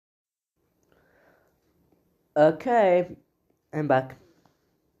Okay, I'm back.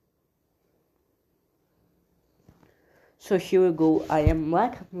 So here we go. I am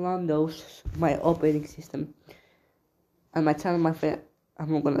Mac Windows, my operating system, and my channel, my friend.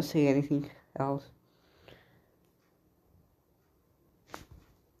 I'm not gonna say anything else.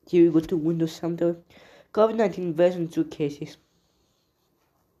 Here we go to Windows Center. COVID-19 version 2 cases.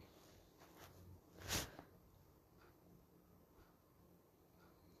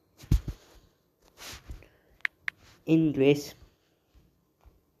 English.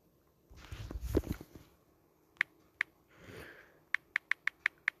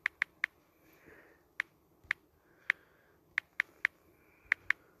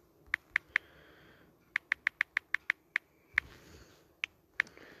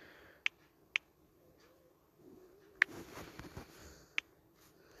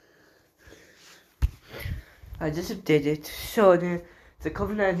 I just did it. So the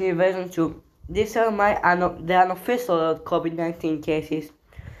COVID-19 version 2. These are the unofficial COVID-19 cases.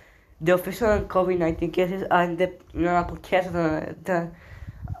 The official COVID-19 cases are in the application.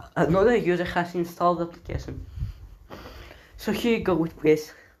 Another user has installed the application. So here you go with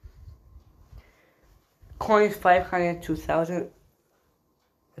this. Coins 502,000.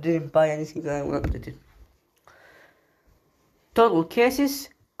 I didn't buy anything that I wanted. Total cases,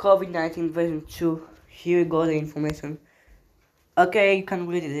 COVID-19 version 2. Here you go the information. Okay, you can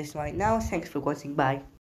read this right now. Thanks for watching. Bye.